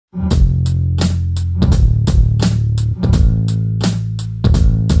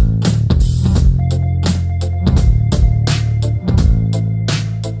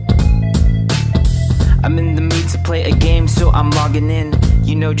locking in,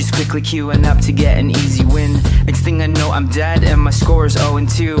 you know, just quickly queuing up to get an easy win. Next thing I know I'm dead and my score is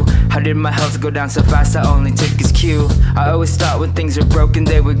 0-2. How did my health go down so fast? I only took his cue. I always thought when things are broken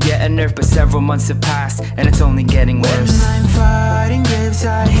they would get a nerf, but several months have passed and it's only getting worse. When I'm fighting graves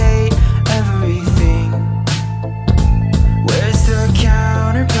I hate everything. Where's the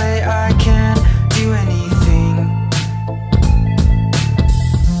counterplay? I can't do anything.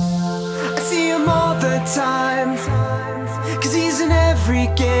 I see him all the time, 'cause he's in every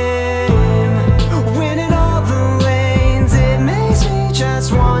game, winning all the lanes. It makes me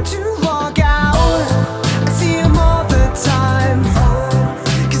just want to log out. I see him all the time,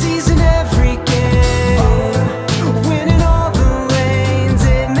 'cause he's in every game, winning all the lanes.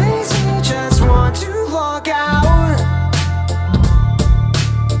 It makes me just want to log out.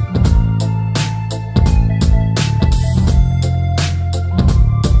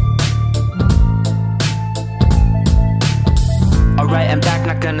 Alright, I'm back,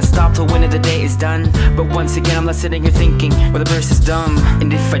 not gonna stop till win of the day is done. But once again I'm left sitting here thinking, well, the verse is dumb.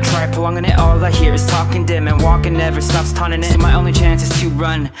 And if I try prolonging it, all I hear is talking dim, and walking never stops taunting it. So my only chance is to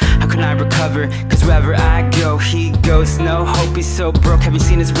run. How can I recover? 'Cause wherever I go, he goes. No hope, he's so broke. Have you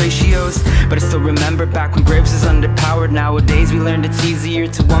seen his ratios? But I still remember back when Graves was underpowered. Nowadays we learned it's easier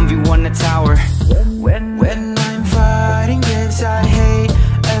to 1v1 a tower. When I'm fighting graves I hate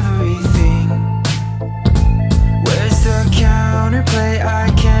everything. Where's the counterplay? I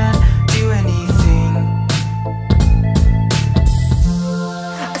can't do anything.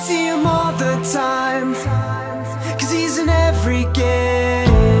 I see him all the time, 'cause he's in every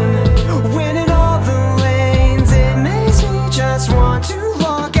game, winning all the lanes. It makes me just want to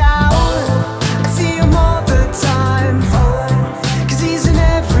log out. I see him all the time, 'cause he's in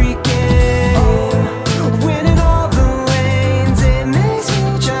every game, winning all the lanes. It makes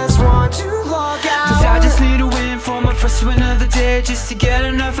me just want to log out. 'Cause I just need a win for my first win of the day, just to get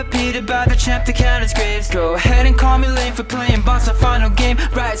enough repeated by the champ to count his graves. Go ahead and call me lame for playing boss on final game.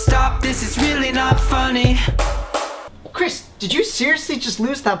 Right, stop, this is really not funny. Chris, did you seriously just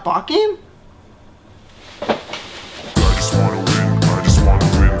lose that bot game?